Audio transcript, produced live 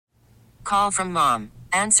Call from mom.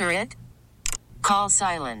 Answer it. Call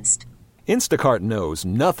silenced. Instacart knows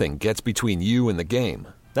nothing gets between you and the game.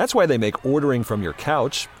 That's why they make ordering from your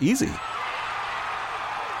couch easy.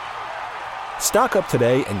 Stock up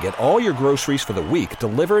today and get all your groceries for the week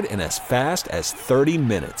delivered in as fast as 30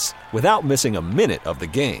 minutes without missing a minute of the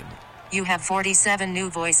game. You have 47 new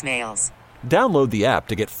voicemails. Download the app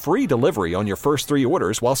to get free delivery on your first 3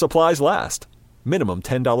 orders while supplies last. Minimum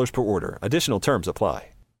 $10 per order. Additional terms apply.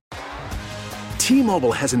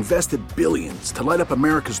 T-Mobile has invested billions to light up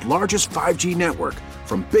America's largest 5G network,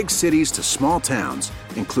 from big cities to small towns,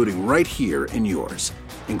 including right here in yours.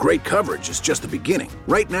 And great coverage is just the beginning.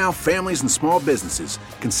 Right now, families and small businesses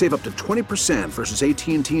can save up to 20% versus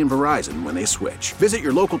AT&T and Verizon when they switch. Visit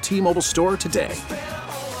your local T-Mobile store today.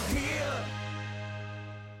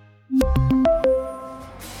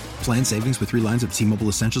 Plan savings with 3 lines of T-Mobile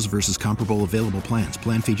Essentials versus comparable available plans.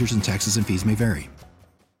 Plan features and taxes and fees may vary.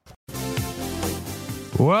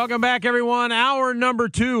 Welcome back, everyone. Hour number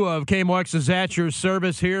 2 of KMOX is at your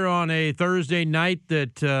service here on a Thursday night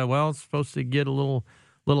that, it's supposed to get a little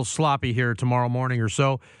sloppy here tomorrow morning or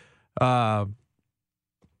so. We're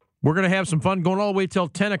going to have some fun going all the way till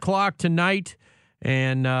 10 o'clock tonight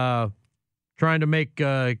and trying to make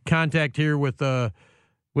contact here with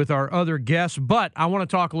our other guests. But I want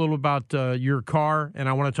to talk a little about your car, and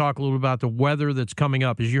I want to talk a little about the weather that's coming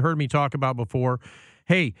up. As you heard me talk about before,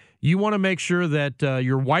 hey, you want to make sure that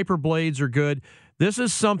your wiper blades are good. This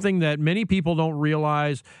is something that many people don't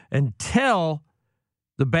realize until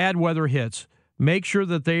the bad weather hits. Make sure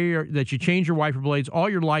that that you change your wiper blades. All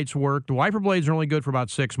your lights work. The wiper blades are only good for about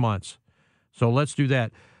 6 months. So let's do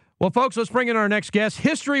that. Well, folks, let's bring in our next guest.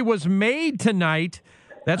 History was made tonight.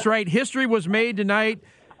 That's right. History was made tonight.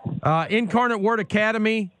 Incarnate Word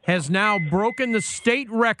Academy has now broken the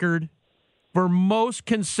state record for most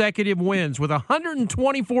consecutive wins with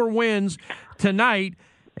 124 wins tonight.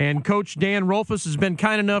 And Coach Dan Rolfes has been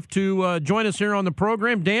kind enough to join us here on the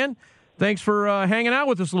program. Dan, thanks for hanging out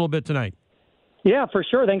with us a little bit tonight. Yeah, for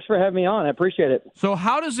sure. Thanks for having me on. I appreciate it. So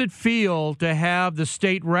how does it feel to have the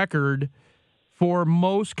state record for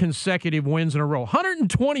most consecutive wins in a row?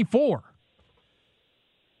 124.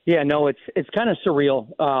 Yeah, no, it's kind of surreal,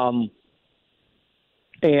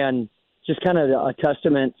 and just kind of a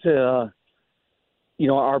testament to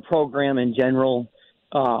our program in general.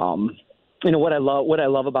 What I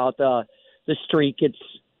love about the streak.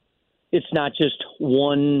 It's not just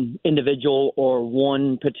one individual or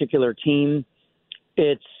one particular team.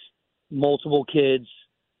 It's multiple kids,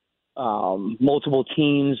 multiple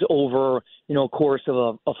teams over a course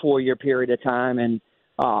of a 4-year period of time, and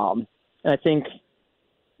I think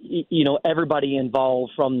everybody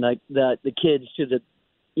involved, from the kids to the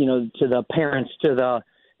parents to the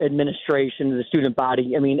administration to the student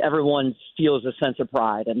body. I mean, everyone feels a sense of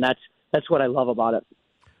pride, and that's what I love about it.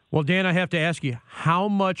 Well, Dan, I have to ask you, how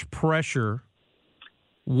much pressure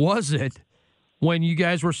was it when you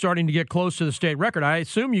guys were starting to get close to the state record? I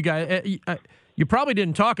assume you guys, you probably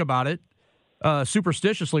didn't talk about it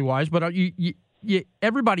superstitiously wise, but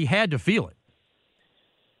everybody had to feel it.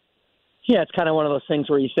 Yeah, it's kind of one of those things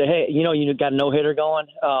where you say, hey, you got a no-hitter going.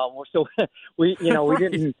 We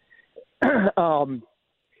didn't,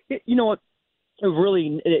 it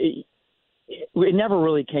never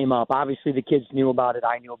really came up. Obviously, the kids knew about it.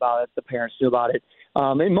 I knew about it. The parents knew about it.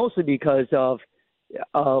 And mostly because of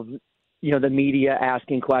the media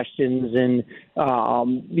asking questions and,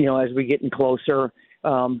 as we getting closer.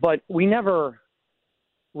 But we never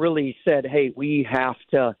really said, hey, we have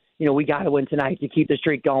to, we got to win tonight to keep the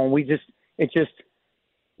streak going. We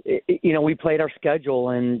played our schedule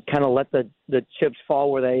and kind of let the chips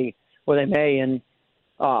fall where they may. And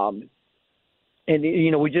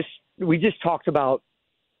we just talked about,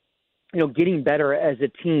 getting better as a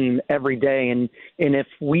team every day. And if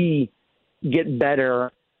we get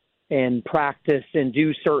better and practice and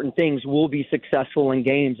do certain things, we'll be successful in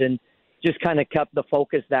games, and just kind of kept the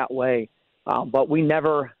focus that way. But we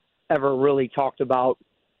never, ever really talked about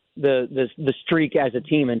the streak as a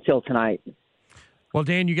team until tonight. Well,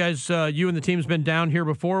 Dan, you guys, you and the team's been down here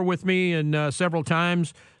before with me and several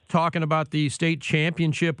times talking about the state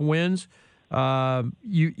championship wins.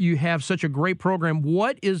 You have such a great program.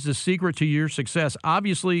 What is the secret to your success?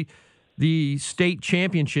 Obviously, the state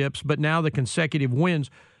championships, but now the consecutive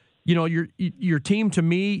wins. Your team, to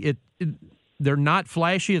me, they're not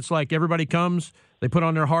flashy. It's like everybody comes, they put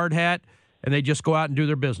on their hard hat, and they just go out and do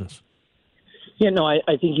their business. Yeah, no, I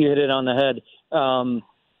think you hit it on the head.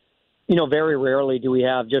 Very rarely do we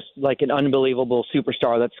have just like an unbelievable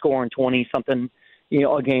superstar that's scoring 20-something,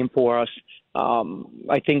 a game for us.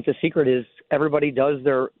 I think the secret is everybody does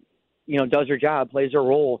their does her job, plays her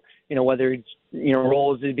role, whether it's,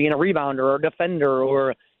 roles as being a rebounder or a defender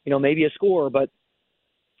or, maybe a scorer. But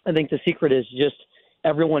I think the secret is just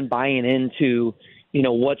everyone buying into,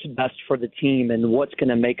 what's best for the team and what's going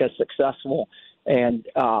to make us successful, and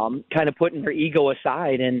kind of putting her ego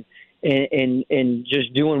aside and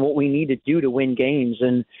just doing what we need to do to win games.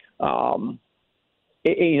 And,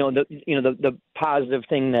 the positive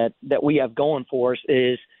thing that we have going for us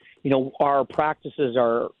is, our practices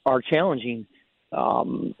are challenging.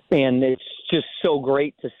 And it's just so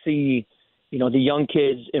great to see, the young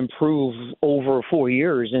kids improve over 4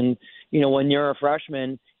 years. And, when you're a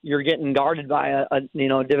freshman, you're getting guarded by a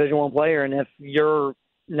Division I player. And if you're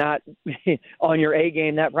not on your A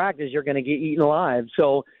game that practice, you're going to get eaten alive.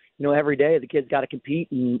 So, every day the kids got to compete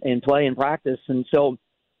and play and practice. And so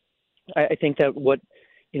I think that what,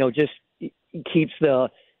 just keeps us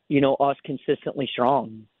consistently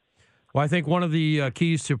strong. Well, I think one of the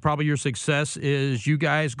keys to probably your success is you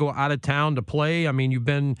guys go out of town to play. I mean, you've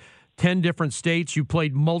been 10 different states. You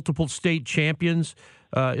played multiple state champions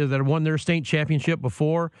that have won their state championship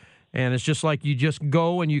before. And it's just like you just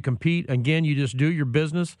go and you compete. Again, you just do your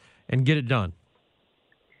business and get it done.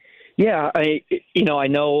 Yeah, I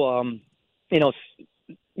know,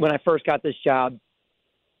 when I first got this job,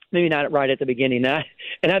 maybe not right at the beginning,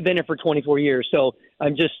 and I've been here for 24 years. So I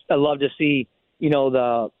love to see,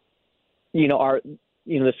 the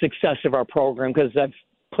success of our program, because I've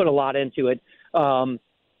put a lot into it.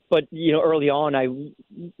 But, early on, I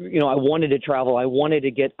wanted to travel. I wanted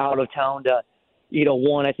to get out of town to,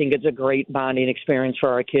 I think it's a great bonding experience for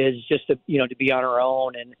our kids just to, to be on our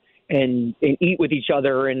own and eat with each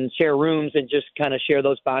other and share rooms and just kind of share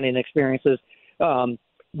those bonding experiences.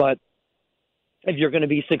 But if you're going to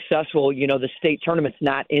be successful, the state tournament's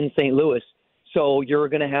not in St. Louis. So you're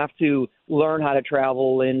going to have to learn how to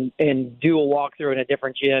travel and do a walkthrough in a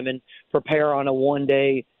different gym and prepare on a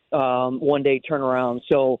one-day turnaround.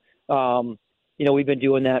 So, we've been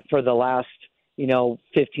doing that for the last,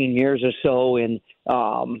 15 years or so. And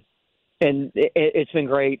it's been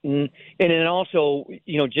great. And then also,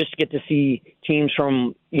 just get to see teams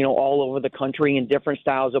from, all over the country and different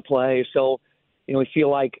styles of play. So, we feel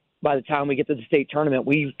like by the time we get to the state tournament,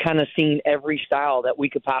 we've kind of seen every style that we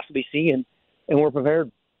could possibly see, and we're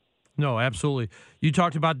prepared. No, absolutely. You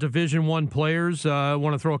talked about Division I players. I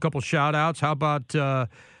want to throw a couple shout-outs. How about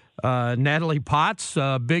Natalie Potts,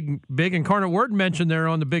 big Incarnate Word mentioned there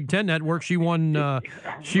on the Big Ten Network. She won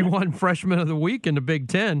Freshman of the Week in the Big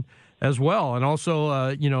Ten as well. And also,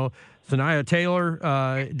 Sanaya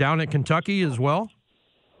Taylor down at Kentucky as well.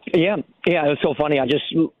 Yeah, it was so funny.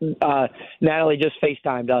 Natalie just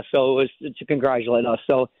FaceTimed us, so it was to congratulate us.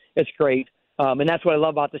 So it's great. And that's what I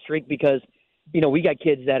love about the streak, because, we got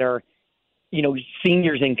kids that are,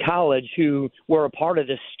 seniors in college who were a part of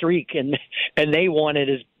this streak, and they want it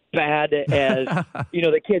as bad as,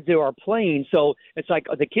 the kids who are playing. So it's like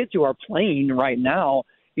the kids who are playing right now,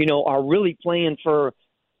 are really playing for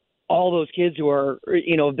all those kids who are,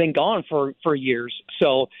 have been gone for years.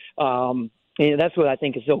 So, and that's what I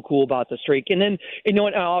think is so cool about the streak. And then,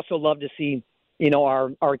 I also love to see,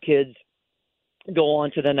 our kids go on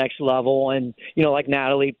to the next level, and, like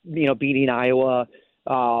Natalie, beating Iowa,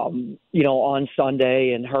 on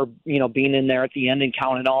Sunday, and her, being in there at the end and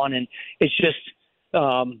counting on. And it's just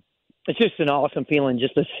an awesome feeling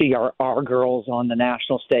just to see our girls on the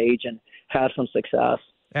national stage and have some success.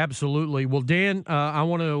 Absolutely. Well, Dan, I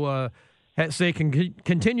want to say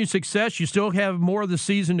continued success. You still have more of the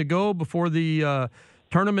season to go before the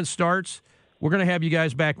tournament starts. We're going to have you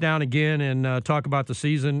guys back down again and talk about the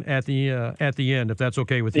season at the end, if that's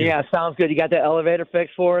okay with you. Yeah, sounds good. You got the elevator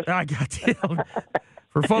fixed for us? I got the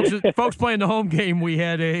for folks playing the home game. We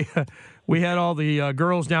had all the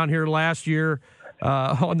girls down here last year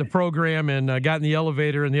on the program and got in the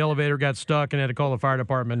elevator, and the elevator got stuck and had to call the fire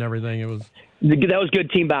department and everything. That was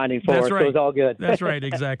good team bonding for us. Right. So it was all good. That's right,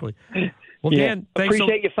 exactly. Well, Dan, thanks.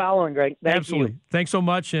 Appreciate you following, Greg. Absolutely. Thanks so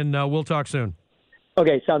much, and we'll talk soon.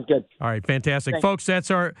 Okay, sounds good. All right, fantastic. Thanks. Folks,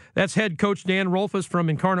 that's head coach Dan Rolfes from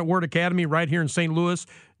Incarnate Word Academy right here in St. Louis.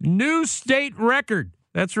 New state record.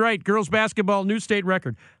 That's right, girls basketball, new state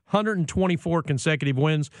record. 124 consecutive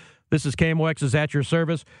wins. This is KMOX is at your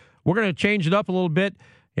service. We're going to change it up a little bit,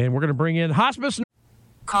 and we're going to bring in Hospice.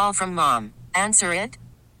 Call from mom. Answer it.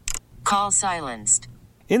 Call silenced.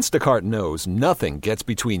 Instacart knows nothing gets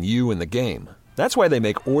between you and the game. That's why they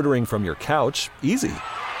make ordering from your couch easy.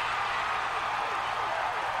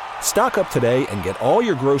 Stock up today and get all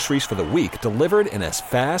your groceries for the week delivered in as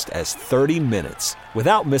fast as 30 minutes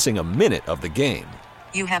without missing a minute of the game.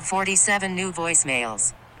 You have 47 new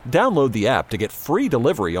voicemails. Download the app to get free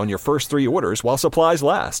delivery on your first 3 orders while supplies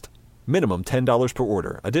last. Minimum $10 per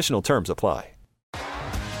order. Additional terms apply.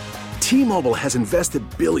 T-Mobile has invested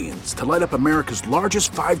billions to light up America's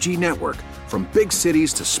largest 5G network, from big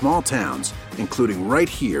cities to small towns, including right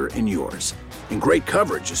here in yours. And great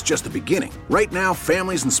coverage is just the beginning. Right now,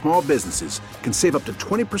 families and small businesses can save up to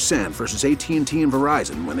 20% versus AT&T and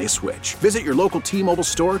Verizon when they switch. Visit your local T-Mobile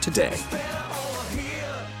store today.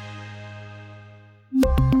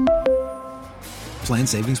 Plan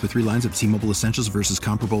savings with 3 lines of T-Mobile Essentials versus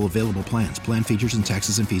comparable available plans. Plan features and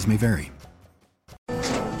taxes and fees may vary.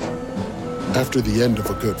 After the end of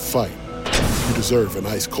a good fight, you deserve an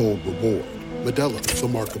ice-cold reward. Modelo is the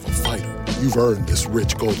mark of a fighter. You've earned this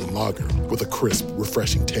rich golden lager with a crisp,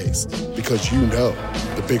 refreshing taste. Because you know,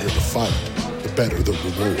 the bigger the fight, the better the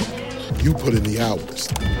reward. You put in the hours,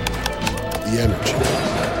 the energy,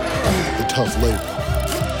 the tough labor.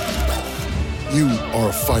 You are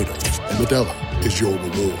a fighter, and Modelo is your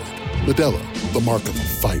reward. Modelo, the mark of a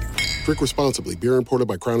fighter. Drink responsibly. Beer imported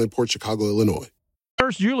by Crown Imports, Chicago, Illinois.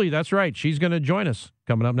 Nurse Julie, that's right. She's going to join us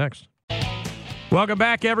coming up next. Welcome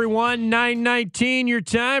back, everyone. 9:19 your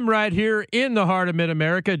time right here in the heart of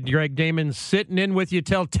Mid-America. Greg Damon sitting in with you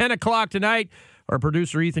till 10 o'clock tonight. Our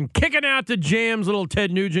producer, Ethan, kicking out the jams. Little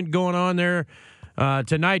Ted Nugent going on there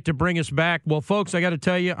tonight to bring us back. Well, folks, I got to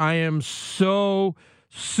tell you, I am so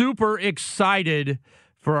super excited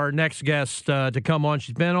for our next guest to come on.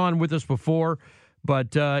 She's been on with us before,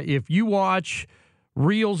 but if you watch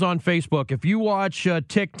Reels on Facebook, if you watch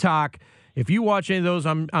TikTok, if you watch any of those,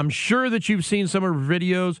 I'm sure that you've seen some of her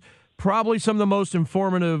videos, probably some of the most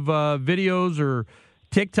informative videos or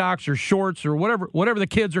TikToks or shorts or whatever the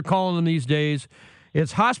kids are calling them these days.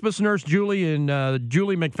 It's Hospice Nurse Julie, and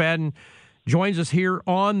Julie McFadden joins us here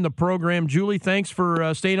on the program. Julie, thanks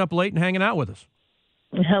for staying up late and hanging out with us.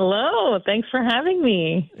 Hello. Thanks for having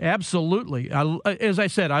me. Absolutely. As I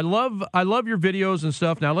said, I love your videos and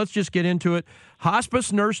stuff. Now let's just get into it.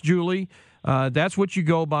 Hospice Nurse Julie, that's what you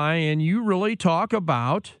go by, and you really talk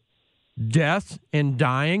about death and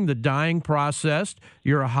dying, the dying process.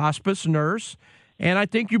 You're a hospice nurse, and I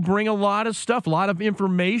think you bring a lot of stuff, a lot of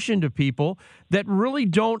information to people that really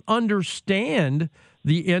don't understand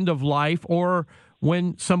the end of life or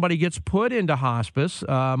when somebody gets put into hospice.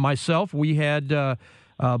 Myself, we had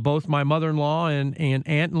both my mother-in-law and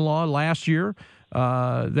aunt-in-law last year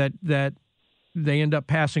that they end up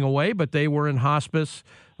passing away, but they were in hospice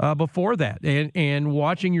before that. And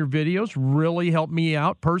watching your videos really helped me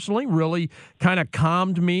out personally, really kind of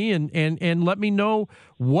calmed me and let me know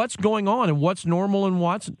what's going on and what's normal and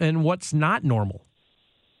what's not normal.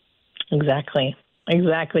 Exactly,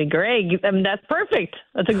 Greg. I mean, that's perfect.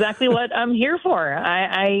 That's exactly what I'm here for.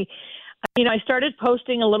 I started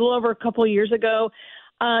posting a little over a couple of years ago,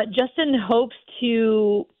 just in hopes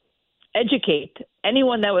to educate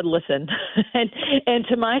anyone that would listen. and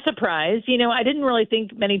to my surprise, I didn't really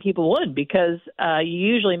think many people would, because you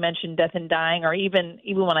usually mention death and dying, or even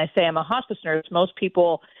when I say I'm a hospice nurse, most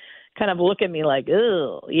people kind of look at me like,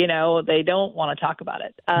 ugh, they don't want to talk about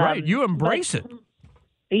it. Right. You embrace it.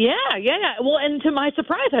 Yeah. Well, and to my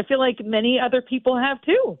surprise, I feel like many other people have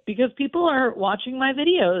too, because people are watching my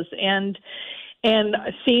videos and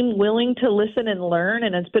seem willing to listen and learn,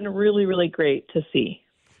 and it's been really, really great to see.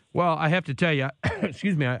 Well, I have to tell you,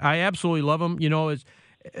 excuse me, I absolutely love them. It's,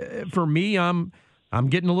 for me, I'm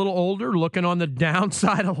getting a little older, looking on the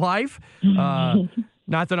downside of life.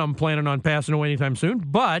 Not that I'm planning on passing away anytime soon,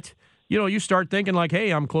 but, you start thinking like,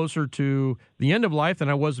 hey, I'm closer to the end of life than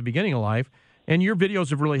I was the beginning of life, and your videos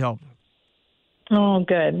have really helped. Oh,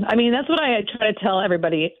 good. I mean, that's what I try to tell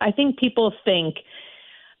everybody. I think people think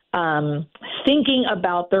thinking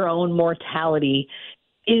about their own mortality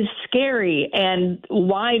is scary, and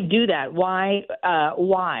why do that? Why?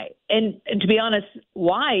 And to be honest,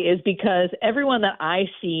 why is because everyone that I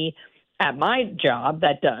see at my job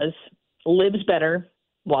that does lives better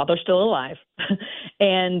while they're still alive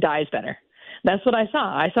and dies better. That's what I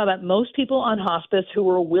saw. I saw that most people on hospice who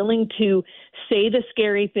were willing to say the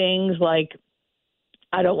scary things like,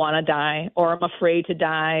 I don't want to die, or I'm afraid to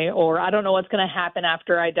die, or I don't know what's going to happen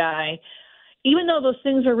after I die. Even though those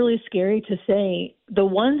things are really scary to say, the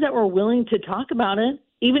ones that were willing to talk about it,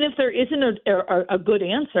 even if there isn't a good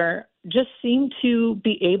answer, just seem to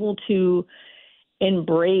be able to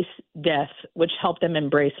embrace death, which helped them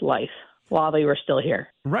embrace life while they were still here.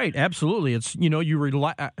 Right, absolutely. It's, you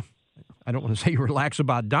relax. I don't want to say you relax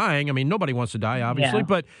about dying. I mean, nobody wants to die, obviously,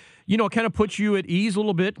 but, it kind of puts you at ease a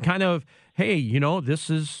little bit, kind of, hey, this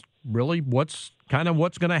is really what's going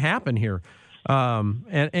to happen here.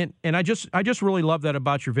 And I just really love that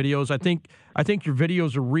about your videos. I think your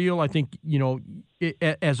videos are real. I think,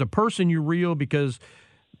 as a person, you're real because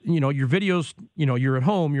your videos, you're at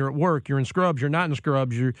home, you're at work, you're in scrubs, you're not in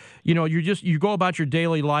scrubs, you go about your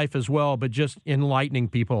daily life as well, but just enlightening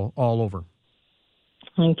people all over.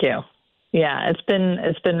 Thank you. Yeah,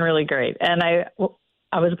 it's been really great. And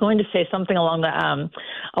I was going to say something along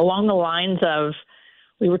the lines of,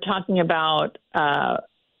 we were talking about,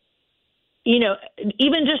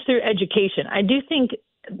 even just through education. I do think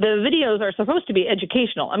the videos are supposed to be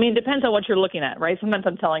educational. I mean, it depends on what you're looking at, right? Sometimes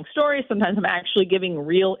I'm telling stories. Sometimes I'm actually giving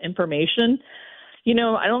real information.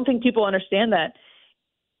 I don't think people understand that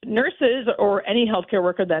nurses or any healthcare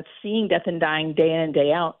worker that's seeing death and dying day in and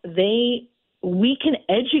day out, we can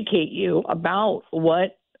educate you about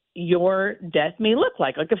what your death may look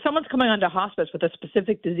like. Like if someone's coming onto hospice with a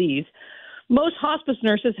specific disease, most hospice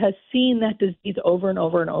nurses have seen that disease over and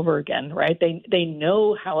over and over again, right? They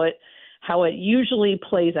know how it usually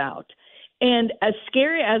plays out. And as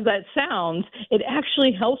scary as that sounds, it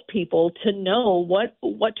actually helps people to know what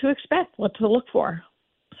to expect, what to look for.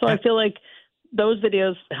 So I feel like those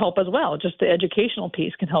videos help as well. Just the educational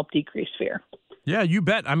piece can help decrease fear. Yeah, you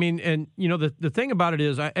bet. I mean, and the thing about it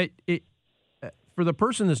is, for the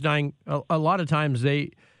person that's dying, a lot of times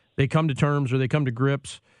they come to terms or they come to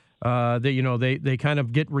grips. They kind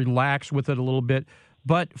of get relaxed with it a little bit.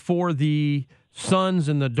 But for the sons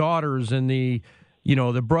and the daughters and the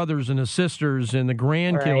brothers and the sisters and the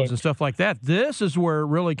grandkids and stuff like that, this is where it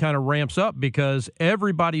really kind of ramps up because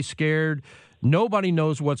everybody's scared. Nobody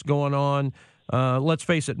knows what's going on. Let's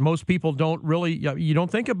face it, most people don't really, you don't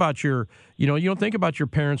think about your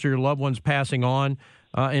parents or your loved ones passing on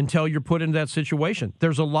until you're put into that situation.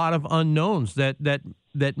 There's a lot of unknowns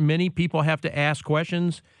that many people have to ask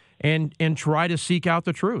questions and try to seek out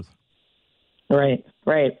the truth. Right.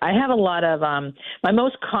 I have a lot of my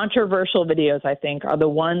most controversial videos, I think, are the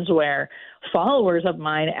ones where followers of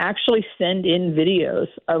mine actually send in videos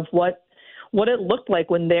of what it looked like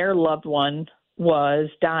when their loved one was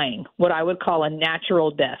dying, what I would call a natural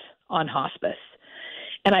death on hospice.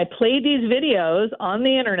 And I play these videos on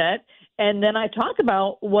the internet, and then I talk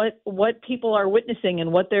about what people are witnessing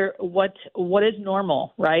and what is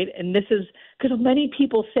normal, right? And this is because many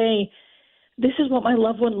people say, this is what my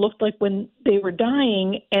loved one looked like when they were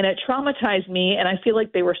dying, and it traumatized me, and I feel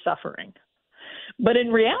like they were suffering. But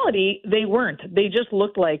in reality, they weren't. They just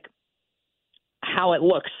looked like how it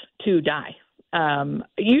looks to die. On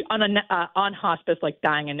hospice, like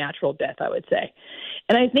dying a natural death, I would say.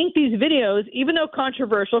 And I think these videos, even though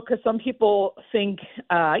controversial, because some people think,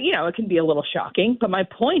 it can be a little shocking, but my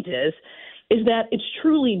point is that it's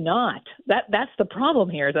truly not. That's the problem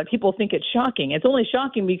here, is that people think it's shocking. It's only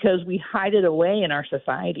shocking because we hide it away in our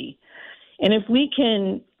society. And if we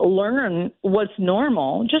can learn what's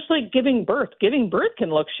normal, just like giving birth can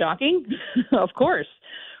look shocking, of course,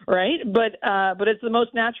 right? But it's the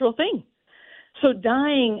most natural thing. So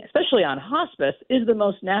dying, especially on hospice, is the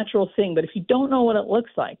most natural thing. But if you don't know what it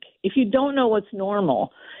looks like, if you don't know what's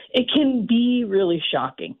normal, it can be really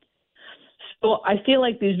shocking. So I feel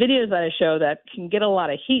like these videos that I show that can get a lot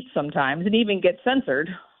of heat sometimes and even get censored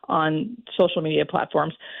on social media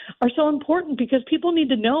platforms are so important because people need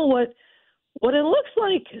to know what it looks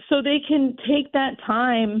like so they can take that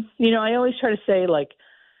time. I always try to say, like,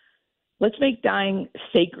 let's make dying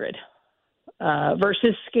sacred.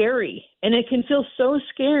 Versus scary. And it can feel so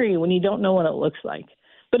scary when you don't know what it looks like.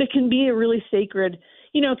 But it can be a really sacred,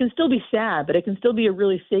 it can still be sad, but it can still be a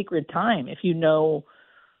really sacred time if you know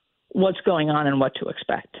what's going on and what to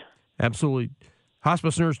expect. Absolutely.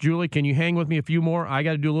 Hospice Nurse Julie, can you hang with me a few more? I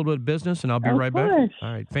got to do a little bit of business, and I'll be right back.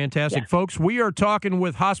 All right, fantastic. Yeah. Folks, we are talking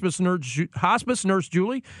with Hospice Nurse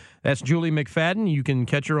Julie. That's Julie McFadden. You can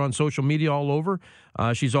catch her on social media all over.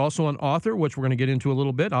 She's also an author, which we're going to get into a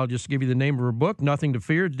little bit. I'll just give you the name of her book, Nothing to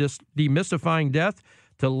Fear, Demystifying Death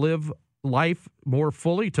to Live More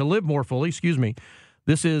Fully.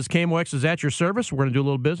 This is KMOX is at your service. We're going to do a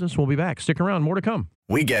little business. We'll be back. Stick around. More to come.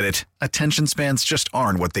 We get it. Attention spans just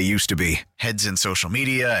aren't what they used to be. Heads in social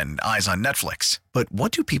media and eyes on Netflix. But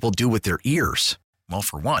what do people do with their ears? Well,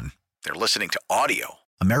 for one, they're listening to audio.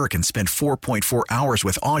 Americans spend 4.4 hours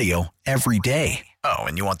with audio every day. Oh,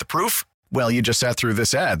 and you want the proof? Well, you just sat through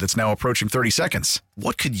this ad that's now approaching 30 seconds.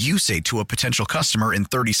 What could you say to a potential customer in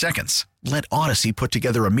 30 seconds? Let Odyssey put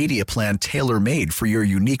together a media plan tailor-made for your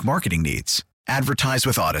unique marketing needs. Advertise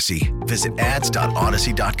with Odyssey. Visit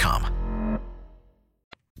ads.odyssey.com.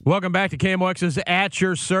 Welcome back to KMOX's At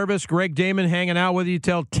Your Service. Greg Damon hanging out with you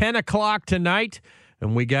till 10 o'clock tonight.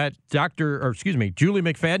 And we got Julie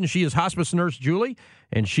McFadden. She is Hospice Nurse Julie,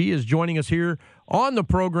 and she is joining us here on the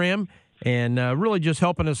program and really just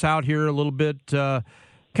helping us out here a little bit,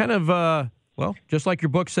 just like your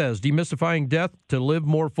book says, demystifying death to live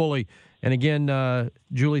more fully. And again,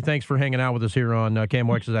 Julie, thanks for hanging out with us here on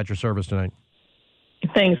KMOX is at your service tonight.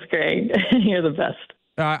 Thanks, Greg. You're the best.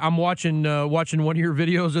 I'm watching one of your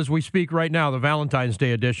videos as we speak right now, the Valentine's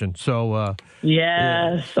Day edition. So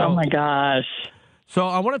yes, oh my gosh. So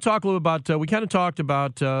I want to talk a little about. We kind of talked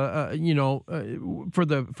about for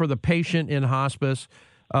the patient in hospice.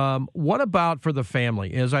 What about for the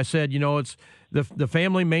family? As I said, it's the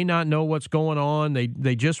family may not know what's going on.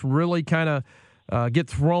 They just really kind of get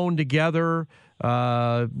thrown together.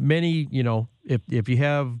 Many, if you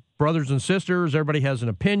have brothers and sisters, everybody has an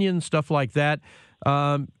opinion, stuff like that.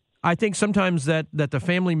 I think sometimes that the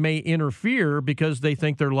family may interfere because they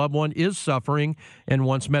think their loved one is suffering and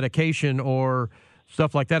wants medication or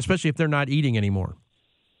stuff like that, especially if they're not eating anymore.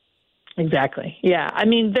 Exactly. Yeah. I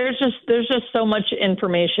mean, there's just so much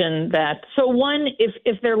information that. So one,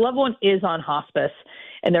 if their loved one is on hospice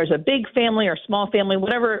and there's a big family or small family,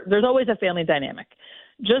 whatever, there's always a family dynamic.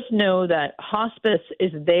 Just know that hospice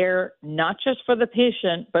is there not just for the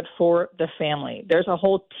patient, but for the family. There's a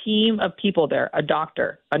whole team of people there, a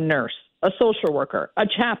doctor, a nurse, a social worker, a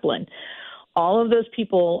chaplain. All of those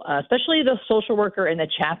people, especially the social worker and the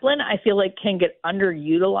chaplain, I feel like can get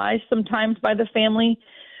underutilized sometimes by the family.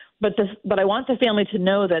 But I want the family to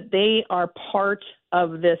know that they are part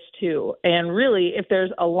of this too. And really, if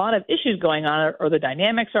there's a lot of issues going on or the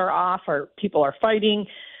dynamics are off or people are fighting,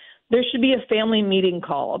 there should be a family meeting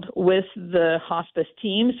called with the hospice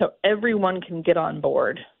team so everyone can get on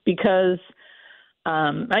board because,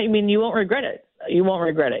 you won't regret it. You won't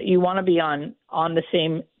regret it. You want to be on the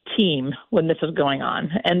same team when this is going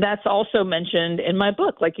on. And that's also mentioned in my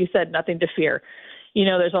book. Like you said, Nothing to Fear.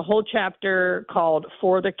 There's a whole chapter called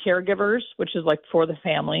For the Caregivers, which is like for the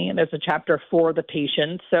family. And there's a chapter for the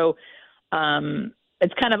patient. So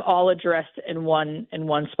it's kind of all addressed in one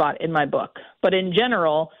spot in my book. But in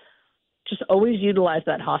general, just always utilize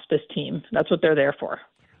that hospice team. That's what they're there for.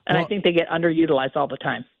 And I think they get underutilized all the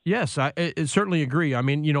time. Yes, I certainly agree. I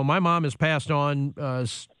mean, my mom has passed on,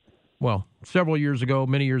 several years ago,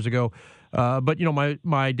 many years ago. But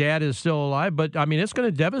my dad is still alive. But I mean, it's going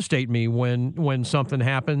to devastate me when something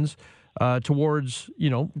happens towards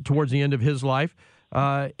the end of his life.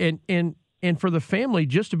 And for the family,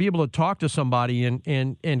 just to be able to talk to somebody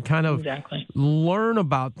and kind of learn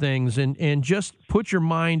about things and just put your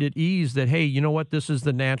mind at ease that, hey, you know what, this is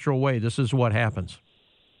the natural way. This is what happens.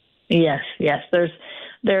 Yes.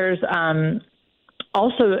 There's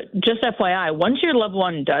also, just FYI, once your loved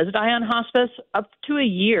one does die on hospice, up to a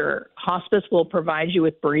year, hospice will provide you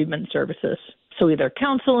with bereavement services. So either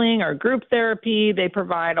counseling or group therapy, they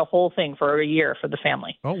provide a whole thing for a year for the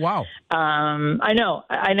family. Oh, wow. I know.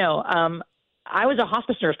 I was a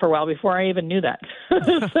hospice nurse for a while before I even knew that.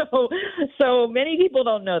 So many people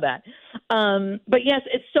don't know that. But yes,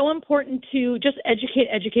 it's so important to just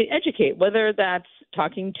educate, whether that's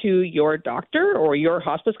talking to your doctor or your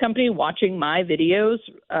hospice company, watching my videos,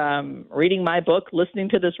 reading my book, listening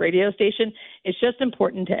to this radio station. It's just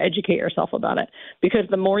important to educate yourself about it because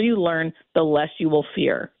the more you learn, the less you will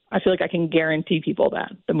fear. I feel like I can guarantee people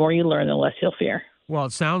that. The more you learn, the less you'll fear. Well,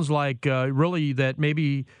 it sounds like really that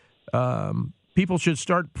maybe people should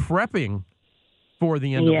start prepping for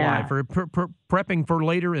the end of life or prepping for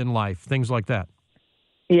later in life, things like that.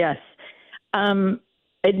 Yes.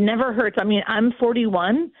 It never hurts. I mean, I'm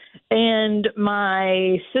 41 and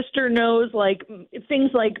my sister knows like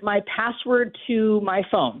things like my password to my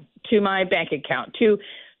phone, to my bank account,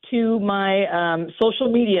 to my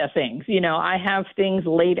social media things. I have things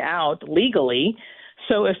laid out legally.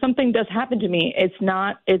 So if something does happen to me, it's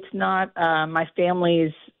not my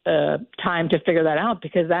family's time to figure that out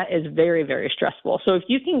because that is very, very stressful. So if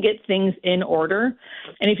you can get things in order,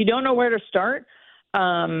 and if you don't know where to start,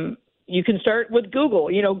 you can start with Google,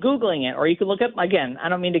 Googling it, or you can look up, again, I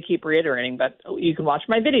don't mean to keep reiterating, but you can watch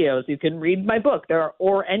my videos, you can read my book,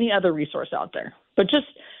 or any other resource out there. But just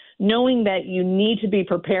knowing that you need to be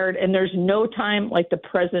prepared, and there's no time like the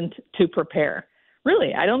present to prepare.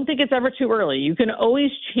 Really, I don't think it's ever too early. You can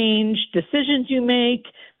always change decisions you make,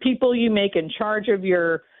 people you make in charge of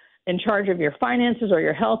your finances or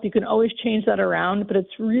your health. You can always change that around, but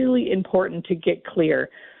it's really important to get clear.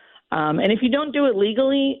 And if you don't do it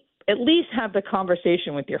legally, at least have the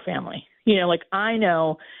conversation with your family. I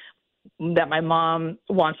know that my mom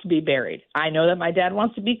wants to be buried. I know that my dad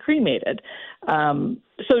wants to be cremated.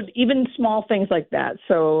 So even small things like that.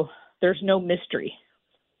 So there's no mystery.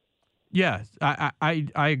 Yeah, I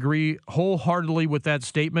agree wholeheartedly with that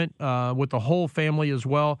statement, with the whole family as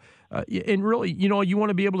well. And really, you want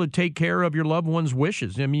to be able to take care of your loved one's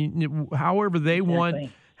wishes. I mean, however they want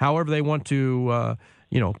to,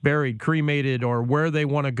 buried, cremated, or where they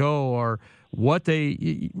want to go, or what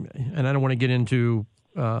they, and I don't want to get into,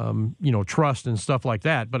 trust and stuff like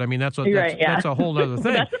that, but I mean, that's a whole other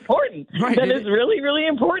thing. That's important. Right. That is really, really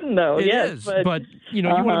important though. It yes, is. But you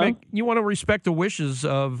want to respect the wishes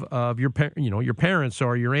of your parents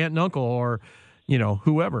or your aunt and uncle or,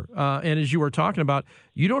 whoever. And as you were talking about,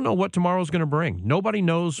 you don't know what tomorrow's going to bring. Nobody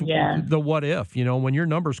knows the what if. When your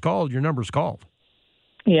number's called, your number's called.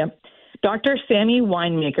 Yeah. Dr. Sammy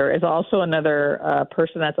Winemaker is also another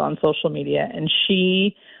person that's on social media, and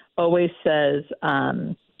she always says,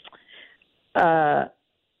 oh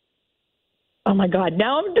my God,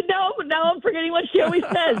 now I'm forgetting what she always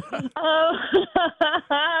says. Oh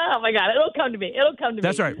my God, it'll come to me.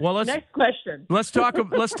 That's right. Well, next question. Let's talk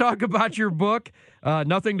about your book,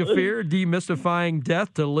 Nothing to Fear: Demystifying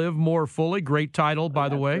Death to Live More Fully. Great title, by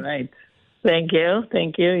the way. Right. Thank you.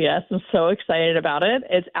 Yes, I'm so excited about it.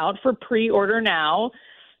 It's out for pre-order now.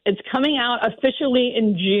 It's coming out officially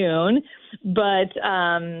in June, but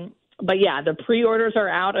yeah, the pre-orders are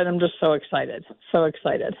out, and I'm just so excited. So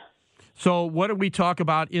excited. So, what did we talk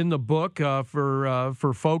about in the book for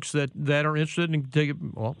folks that are interested in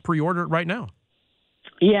pre-order it right now?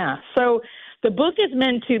 Yeah. So the book is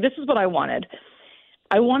meant to. This is what I wanted.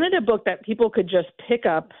 I wanted a book that people could just pick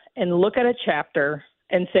up and look at a chapter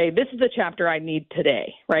and say, this is the chapter I need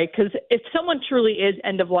today, right? Because if someone truly is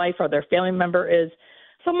end of life or their family member is,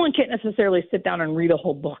 someone can't necessarily sit down and read a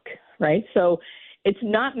whole book, right? So it's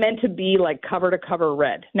not meant to be like cover to cover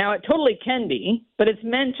read. Now, it totally can be, but it's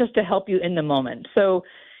meant just to help you in the moment. So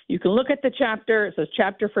you can look at the chapter. It says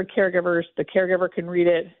chapter for caregivers. The caregiver can read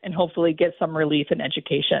it and hopefully get some relief and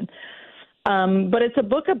education. But it's a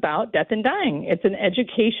book about death and dying. It's an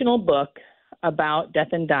educational book about death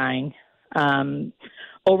and dying.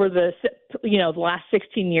 Over the last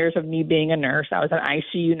 16 years of me being a nurse, I was an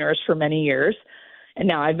ICU nurse for many years, and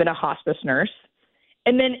now I've been a hospice nurse.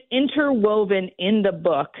 And then interwoven in the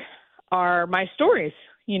book are my stories,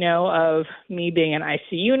 of me being an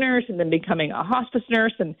ICU nurse and then becoming a hospice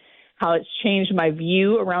nurse and how it's changed my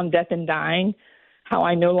view around death and dying, how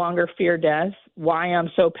I no longer fear death, why I'm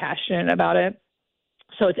so passionate about it.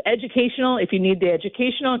 So it's educational if you need the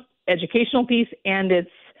educational piece, and it's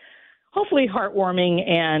hopefully heartwarming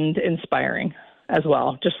and inspiring as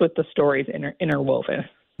well, just with the stories interwoven.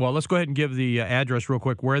 Well, let's go ahead and give the address real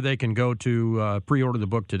quick where they can go to pre-order the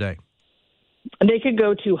book today. They could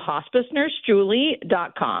go to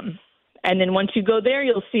hospicenursejulie.com. And then once you go there,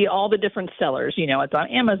 you'll see all the different sellers. It's on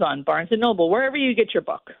Amazon, Barnes & Noble, wherever you get your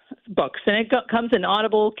books. And it comes in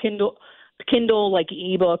Audible, Kindle like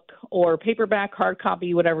ebook, or paperback, hard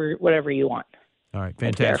copy, whatever you want. All right,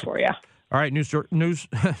 fantastic. It's there for you. All right, news.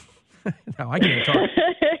 No, I can't talk.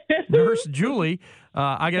 Nurse Julie,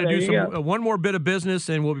 I got to do one more bit of business,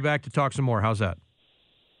 and we'll be back to talk some more. How's that?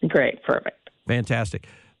 Great, perfect. Fantastic.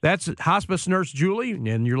 That's Hospice Nurse Julie,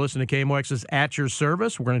 and you're listening to KMOX's At Your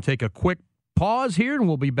Service. We're going to take a quick pause here, and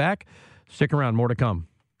we'll be back. Stick around, more to come.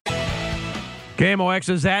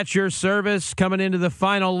 KMOX's At Your Service, coming into the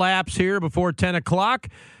final laps here before 10 o'clock.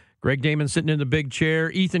 Greg Damon sitting in the big chair.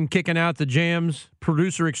 Ethan kicking out the jams.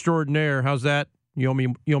 Producer extraordinaire. How's that? You owe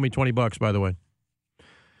me $20, by the way.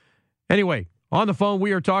 Anyway, on the phone,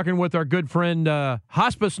 we are talking with our good friend,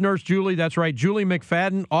 Hospice Nurse Julie. That's right, Julie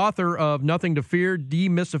McFadden, author of Nothing to Fear: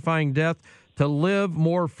 Demystifying Death to Live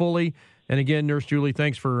More Fully. And again, Nurse Julie,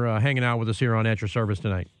 thanks for hanging out with us here on At Your Service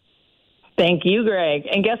tonight. Thank you, Greg.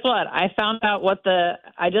 And guess what? I found out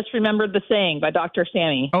I just remembered the saying by Dr.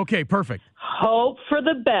 Sammy. Okay, perfect. Hope for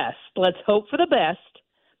the best. Let's hope for the best,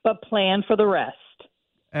 but plan for the rest.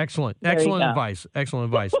 Excellent advice. Excellent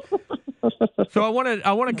advice. So I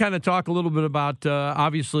want to kind of talk a little bit about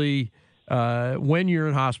obviously when you're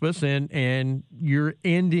in hospice and you're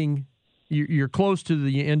close to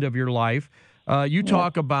the end of your life. You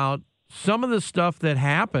talk about some of the stuff that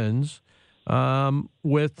happens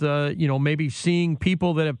with maybe seeing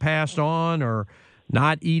people that have passed on or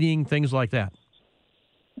not eating, things like that.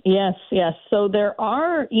 Yes. So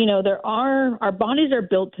our bodies are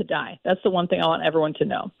built to die. That's the one thing I want everyone to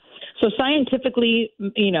know. So scientifically,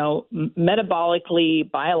 metabolically,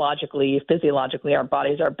 biologically, physiologically, our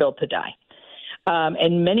bodies are built to die.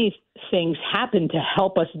 And many things happen to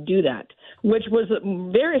help us do that, which was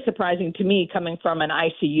very surprising to me coming from an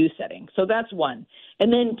ICU setting. So that's one.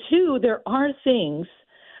 And then two, there are things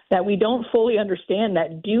that we don't fully understand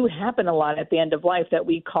that do happen a lot at the end of life that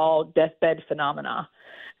we call deathbed phenomena.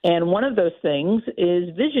 And one of those things is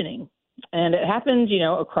visioning. And it happens,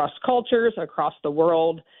 across cultures, across the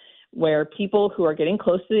world, where people who are getting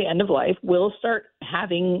close to the end of life will start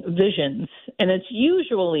having visions. And it's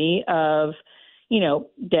usually of,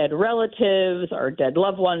 dead relatives or dead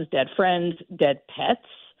loved ones, dead friends, dead pets.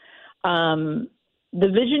 The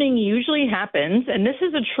visioning usually happens, and this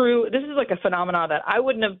is like a phenomenon that I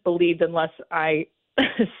wouldn't have believed unless I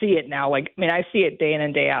see it now. I see it day in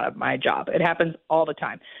and day out of my job. It happens all the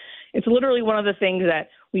time. It's literally one of the things that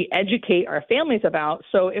we educate our families about.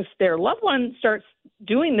 So if their loved one starts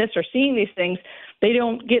doing this or seeing these things, they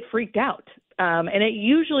don't get freaked out. And it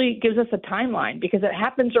usually gives us a timeline because it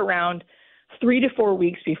happens around 3 to 4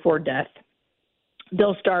 weeks before death.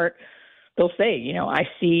 They'll say, I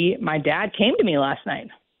see my dad came to me last night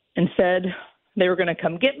and said they were going to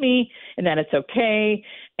come get me and that it's okay.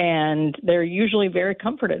 And they're usually very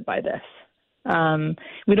comforted by this.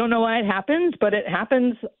 We don't know why it happens, but it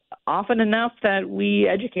happens often enough that we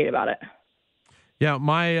educate about it. Yeah,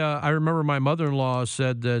 I remember my mother-in-law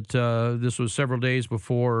said that this was several days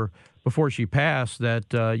before she passed that,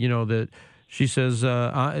 that she says,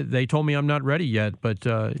 they told me I'm not ready yet, but,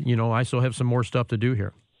 I still have some more stuff to do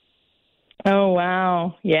here. Oh,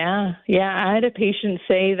 wow. Yeah. I had a patient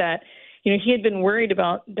say that, he had been worried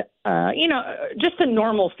about, just a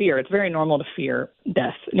normal fear. It's very normal to fear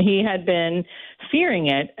death. And he had been fearing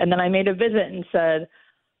it. And then I made a visit and said,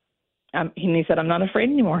 he said, I'm not afraid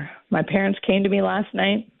anymore. My parents came to me last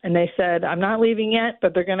night and they said, I'm not leaving yet,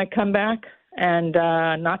 but they're going to come back and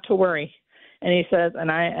not to worry. And he says,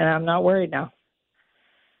 and I'm not worried now.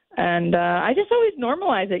 And I just always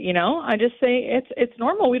normalize it, I just say it's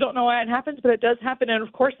normal. We don't know why it happens, but it does happen. And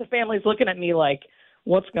of course the family's looking at me like,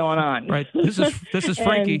 what's going on? Right. This is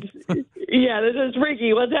freaky. Yeah, this is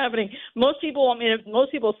freaky. What's happening? Most people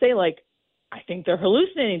say like, I think they're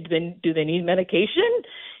hallucinating. Do they need medication?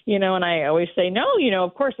 And I always say no,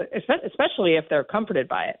 of course, especially if they're comforted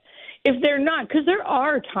by it. If they're not, because there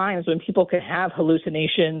are times when people can have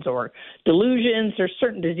hallucinations or delusions. There's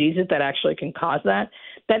certain diseases that actually can cause that.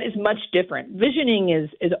 That is much different. Visioning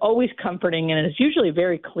is always comforting and it's usually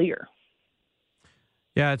very clear.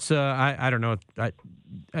 Yeah, it's I don't know.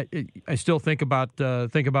 I still think about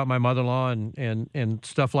my mother-in-law and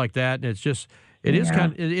stuff like that, and it's just it is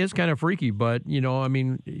kind of freaky. But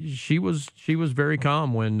she was very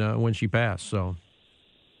calm when she passed. So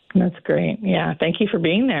that's great. Yeah, thank you for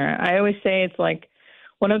being there. I always say it's like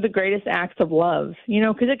one of the greatest acts of love,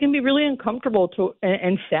 because it can be really uncomfortable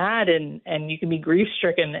and sad, and you can be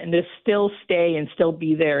grief-stricken, and to still stay and still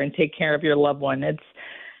be there and take care of your loved one.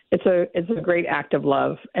 It's a great act of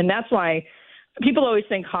love. And that's why people always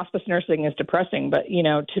think hospice nursing is depressing. But,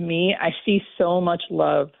 to me, I see so much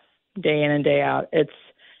love day in and day out.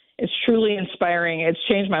 It's truly inspiring. It's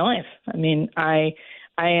changed my life. I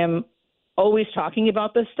am always talking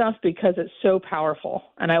about this stuff because it's so powerful.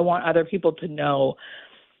 And I want other people to know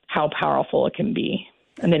how powerful it can be.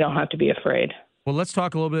 And they don't have to be afraid. Well, let's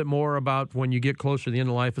talk a little bit more about when you get closer to the end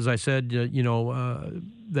of life. As I said,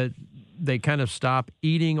 that they kind of stop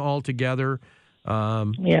eating altogether,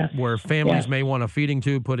 where families may want a feeding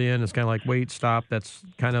tube put in. It's kind of like, wait, stop. That's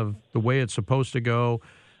kind of the way it's supposed to go.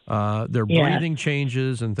 Their breathing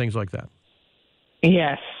changes and things like that.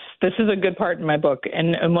 Yes. This is a good part in my book.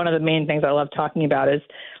 And one of the main things I love talking about is,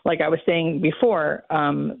 like I was saying before,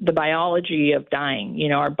 the biology of dying.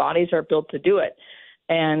 Our bodies are built to do it.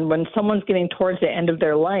 And when someone's getting towards the end of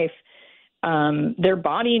their life, their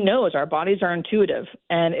body knows. Our bodies are intuitive,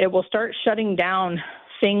 and it will start shutting down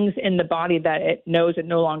things in the body that it knows it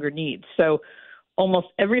no longer needs. So almost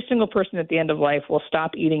every single person at the end of life will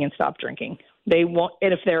stop eating and stop drinking. They won't,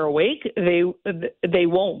 and if they're awake, they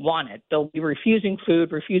won't want it. They'll be refusing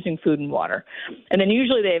food and water. And then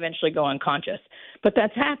usually they eventually go unconscious. But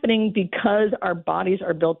that's happening because our bodies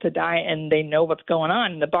are built to die and they know what's going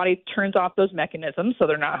on. The body turns off those mechanisms so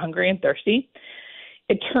they're not hungry and thirsty.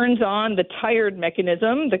 It turns on the tired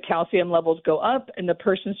mechanism, the calcium levels go up, and the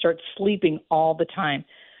person starts sleeping all the time.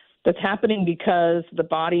 That's happening because the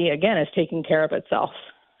body, again, is taking care of itself.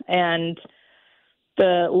 And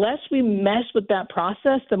the less we mess with that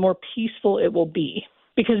process, the more peaceful it will be.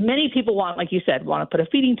 Because many people want, like you said, want to put a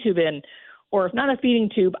feeding tube in, or if not a feeding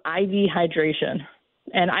tube, IV hydration.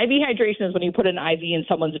 And IV hydration is when you put an IV in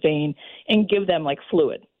someone's vein and give them like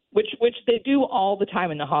fluid, which they do all the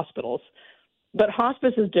time in the hospitals. But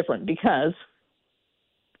hospice is different because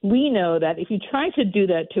we know that if you try to do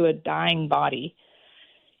that to a dying body,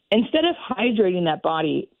 instead of hydrating that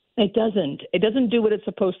body, it doesn't do what it's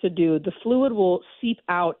supposed to do. The fluid will seep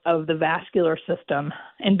out of the vascular system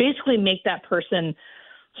and basically make that person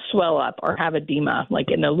swell up or have edema, like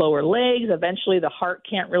in the lower legs. Eventually the heart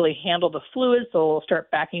can't really handle the fluid, so it'll start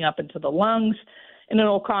backing up into the lungs, and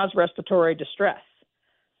it'll cause respiratory distress.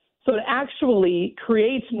 So it actually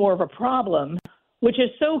creates more of a problem, which is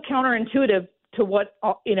so counterintuitive to what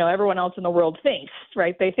everyone else in the world thinks,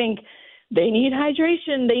 right? They think they need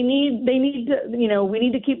hydration. They need to, we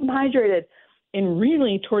need to keep them hydrated. And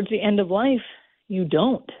really, towards the end of life, you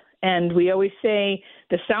don't. And we always say,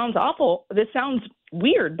 this sounds awful. This sounds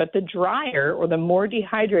weird, but the drier or the more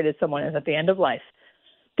dehydrated someone is at the end of life,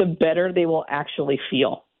 the better they will actually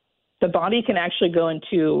feel. The body can actually go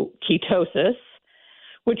into ketosis,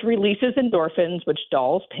 which releases endorphins, which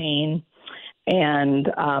dulls pain and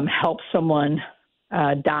helps someone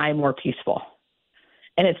die more peaceful.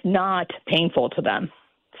 And it's not painful to them.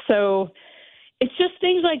 So it's just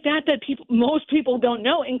things like that most people don't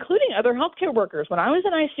know, including other healthcare workers. When I was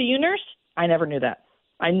an ICU nurse, I never knew that.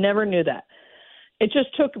 It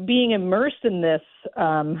just took being immersed in this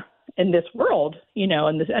world,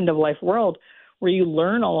 in this end-of-life world, where you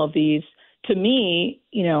learn all of these, to me,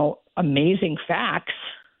 amazing facts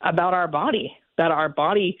about our body, that our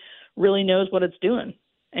body really knows what it's doing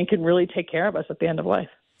and can really take care of us at the end of life.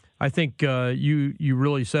 I think you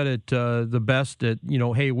really said it the best. That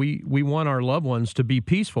hey, we want our loved ones to be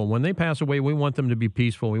peaceful when they pass away. We want them to be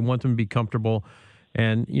peaceful. We want them to be comfortable,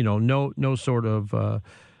 and no sort of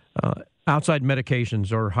outside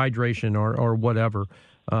medications or hydration or whatever.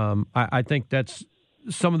 I think that's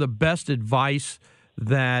some of the best advice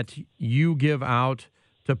that you give out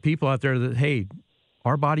to people out there. That hey,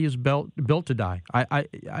 our body is built to die. I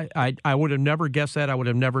would have never guessed that. I would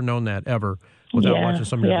have never known that ever without watching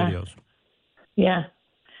some of your videos. Yeah.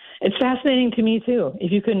 It's fascinating to me too, if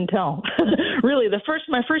you couldn't tell. Really,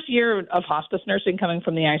 my first year of hospice nursing coming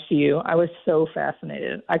from the ICU, I was so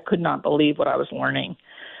fascinated. I could not believe what I was learning.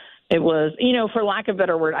 It was, for lack of a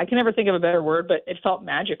better word, I can never think of a better word, but it felt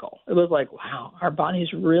magical. It was like, wow, our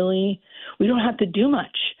bodies really, we don't have to do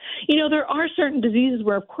much. There are certain diseases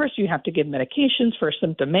where, of course, you have to give medications for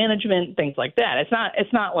symptom management, things like that.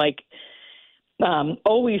 It's not like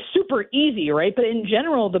always super easy, right? But in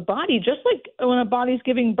general, the body, just like when a body's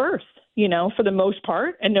giving birth, for the most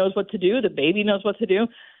part, and knows what to do, the baby knows what to do.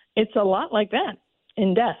 It's a lot like that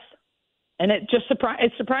in death. And it just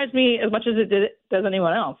surprised me as much as it does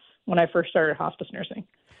anyone else when I first started hospice nursing.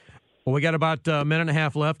 Well, we got about a minute and a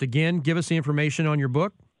half left. Again, give us the information on your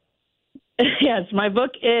book. Yes, my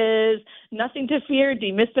book is Nothing to Fear,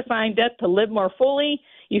 Demystifying Death to Live More Fully.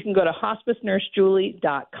 You can go to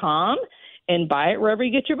hospicenursejulie.com and buy it wherever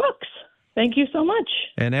you get your books. Thank you so much.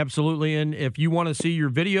 And absolutely. And if you want to see your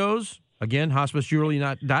videos, again,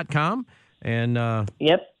 hospicejulie.com. And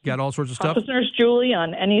got all sorts of stuff. Hospice Nurse Julie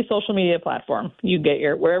on any social media platform. You get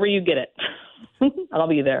wherever you get it. I'll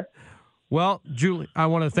be there. Well, Julie, I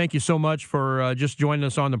want to thank you so much for just joining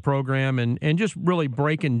us on the program and just really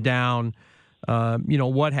breaking down,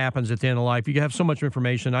 what happens at the end of life. You have so much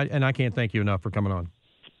information, and I can't thank you enough for coming on.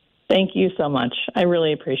 Thank you so much. I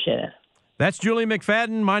really appreciate it. That's Julie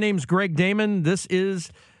McFadden. My name's Greg Damon. This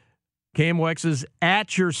is KMOX's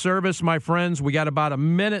At Your Service, my friends. We got about a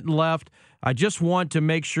minute left. I just want to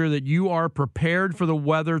make sure that you are prepared for the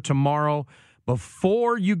weather tomorrow.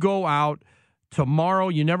 Before you go out tomorrow,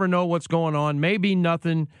 you never know what's going on. Maybe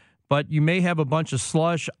nothing, but you may have a bunch of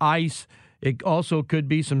slush, ice. It also could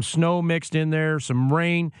be some snow mixed in there, some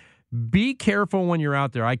rain. Be careful when you're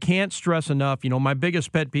out there. I can't stress enough. My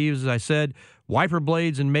biggest pet peeve is, as I said, wiper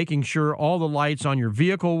blades and making sure all the lights on your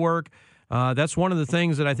vehicle work. That's one of the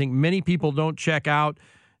things that I think many people don't check out,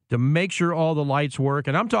 to make sure all the lights work.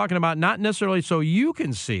 And I'm talking about not necessarily so you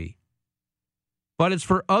can see, but it's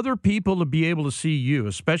for other people to be able to see you,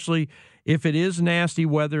 especially if it is nasty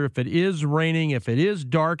weather, if it is raining, if it is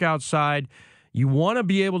dark outside. You want to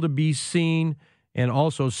be able to be seen and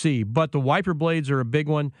also see. But the wiper blades are a big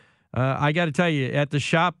one. I got to tell you, at the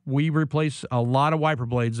shop, we replace a lot of wiper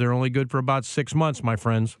blades. They're only good for about 6 months, my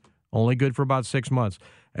friends. Only good for about 6 months.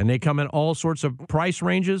 And they come in all sorts of price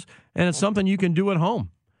ranges, and it's something you can do at home.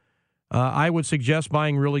 I would suggest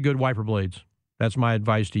buying really good wiper blades. That's my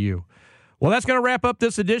advice to you. Well, that's going to wrap up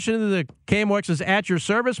this edition of the KMOX's At Your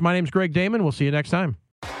Service. My name's Greg Damon. We'll see you next time.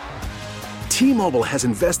 T-Mobile has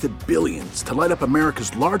invested billions to light up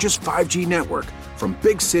America's largest 5G network, from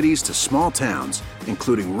big cities to small towns,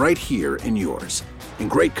 including right here in yours.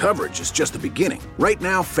 And great coverage is just the beginning. Right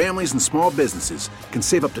now, families and small businesses can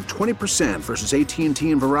save up to 20% versus AT&T and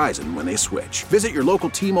Verizon when they switch. Visit your local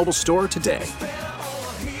T-Mobile store today.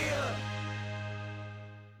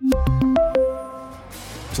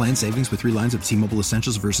 Plan savings with 3 lines of T-Mobile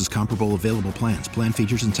Essentials versus comparable available plans. Plan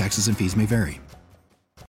features and taxes and fees may vary.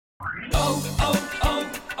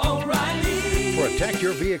 O'Reilly. For a tech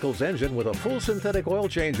Protect your vehicle's engine with a full synthetic oil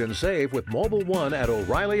change and save with Mobile One at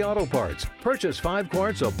O'Reilly Auto Parts. Purchase 5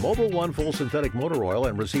 quarts of Mobile One full synthetic motor oil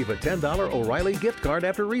and receive a $10 O'Reilly gift card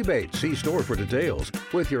after rebate. See store for details.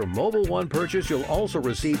 With your Mobile One purchase, you'll also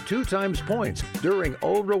receive 2 times points during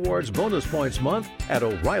O Rewards Bonus Points Month at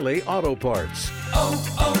O'Reilly Auto Parts.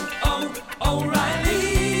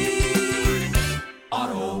 O'Reilly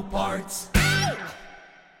Auto Parts.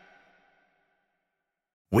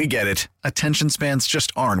 We get it. Attention spans just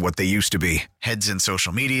aren't what they used to be. Heads in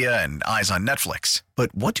social media and eyes on Netflix.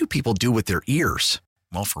 But what do people do with their ears?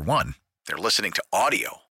 Well, for one, they're listening to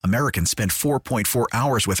audio. Americans spend 4.4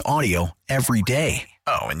 hours with audio every day.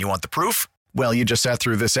 Oh, and you want the proof? Well, you just sat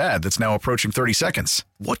through this ad that's now approaching 30 seconds.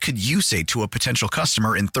 What could you say to a potential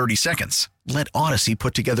customer in 30 seconds? Let Odyssey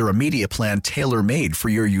put together a media plan tailor-made for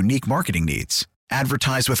your unique marketing needs.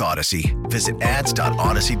 Advertise with Odyssey. Visit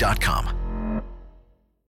ads.odyssey.com.